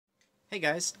Hey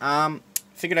guys,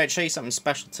 figured I'd show you something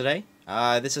special today.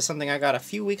 This is something I got a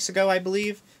few weeks ago, I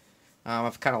believe.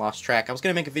 I've kind of lost track. I was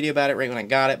going to make a video about it right when I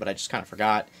got it, but I just kind of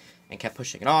forgot and kept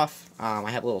pushing it off.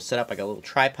 I have a little setup. I got a little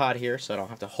tripod here, so I don't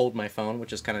have to hold my phone,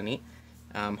 which is kind of neat.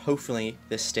 Hopefully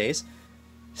this stays.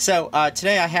 So,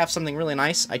 today I have something really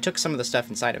nice. I took some of the stuff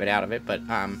inside of it out of it, but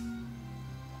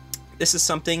this is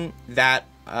something that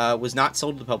was not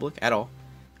sold to the public at all.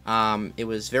 It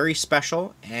was very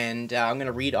special, and I'm going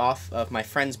to read off of my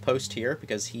friend's post here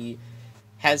because he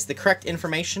has the correct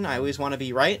information. I always want to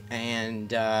be right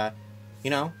and, you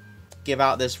know, give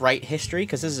out this right history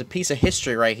because this is a piece of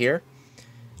history right here.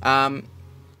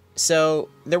 So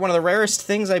they're one of the rarest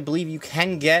things I believe you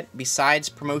can get besides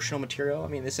promotional material. I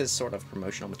mean, this is sort of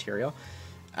promotional material.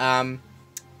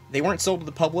 They weren't sold to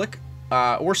the public.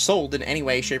 Or sold in any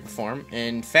way, shape, or form.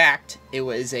 In fact, it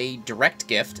was a direct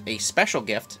gift, a special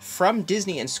gift, from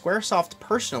Disney and Squaresoft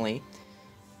personally,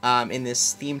 in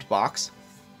this themed box.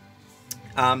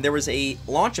 There was a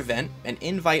launch event, an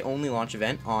invite-only launch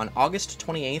event, on August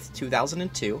 28th,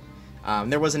 2002.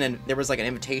 There was like an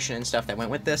invitation and stuff that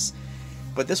went with this,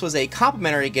 but this was a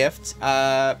complimentary gift,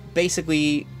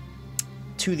 basically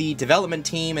to the development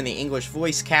team and the English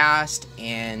voice cast,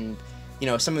 and you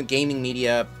know, some of the gaming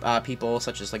media people,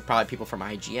 such as like probably people from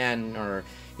IGN or,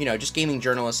 you know, just gaming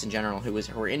journalists in general who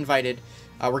were invited.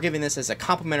 We're giving this as a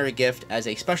complimentary gift, as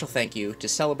a special thank you to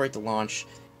celebrate the launch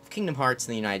of Kingdom Hearts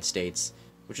in the United States,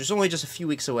 which is only just a few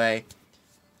weeks away.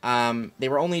 They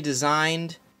were only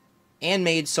designed and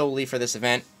made solely for this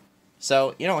event.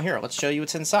 So, you know, here, let's show you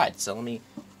what's inside. So let me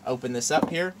open this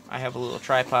up here. I have a little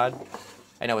tripod.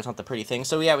 I know it's not the pretty thing.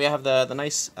 So yeah, we have the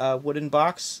nice wooden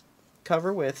box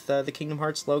cover with the Kingdom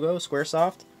Hearts logo,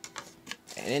 Squaresoft.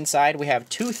 And inside we have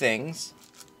two things.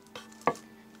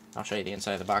 I'll show you the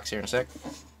inside of the box here in a sec.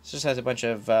 This just has a bunch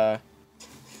of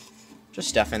just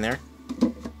stuff in there.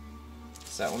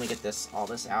 So let me get all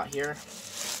this out here.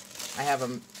 I have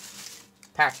them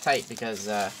packed tight because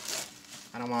I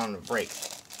don't want them to break.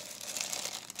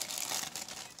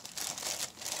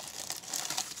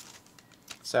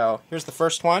 So here's the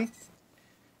first one.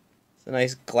 It's a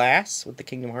nice glass with the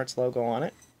Kingdom Hearts logo on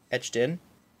it, etched in.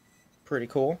 Pretty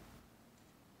cool.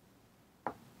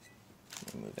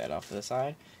 Let me move that off to the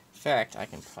side. In fact, I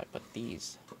can probably put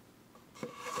these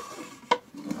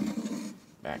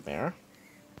back there.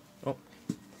 Oh,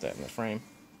 put that in the frame.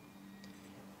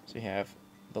 So we have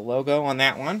the logo on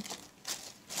that one.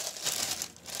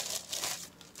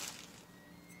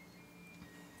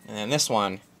 And then this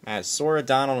one has Sora,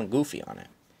 Donald, and Goofy on it.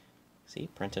 See,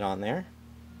 printed on there.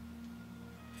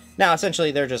 Now,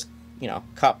 essentially, they're just, you know,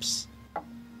 cups.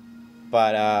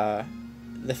 But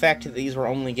the fact that these were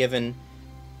only given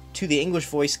to the English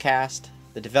voice cast,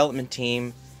 the development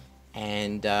team,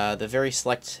 and the very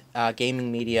select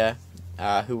gaming media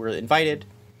who were invited,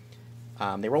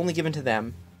 they were only given to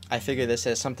them. I figure this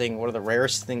as something, one of the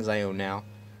rarest things I own now.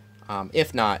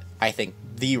 If not, I think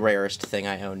the rarest thing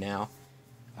I own now.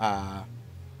 I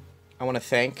want to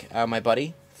thank my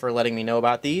buddy for letting me know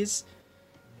about these.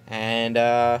 And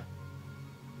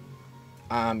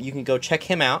you can go check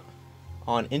him out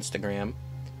on Instagram,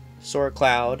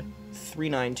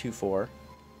 SoraCloud3924,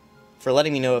 for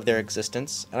letting me know of their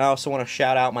existence. And I also want to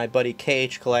shout out my buddy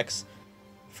KH Collects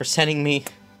for sending me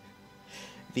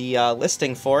the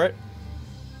listing for it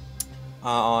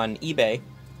on eBay.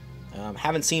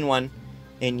 Haven't seen one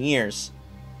in years,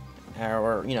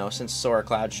 or you know, since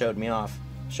SoraCloud showed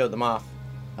them off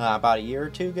about a year or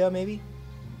two ago, maybe.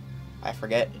 I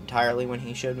forget entirely when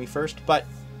he showed me first, but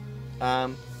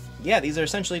yeah, these are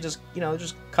essentially just, you know,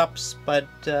 just cups, but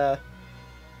they're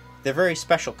very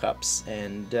special cups,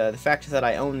 and the fact that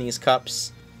I own these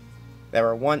cups that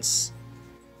were once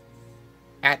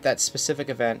at that specific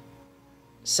event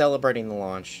celebrating the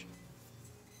launch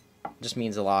just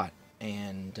means a lot,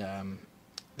 and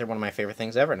they're one of my favorite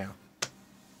things ever now.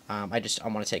 I want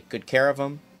to take good care of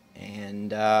them,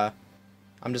 and I'm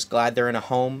just glad they're in a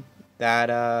home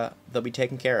that they'll be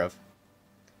taken care of.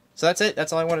 So that's it.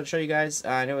 That's all I wanted to show you guys.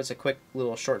 I know it's a quick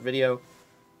little short video,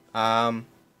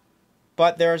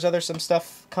 but there's some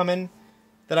stuff coming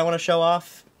that I want to show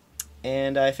off,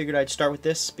 and I figured I'd start with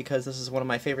this because this is one of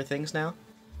my favorite things now.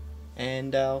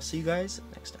 And I'll see you guys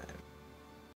next time.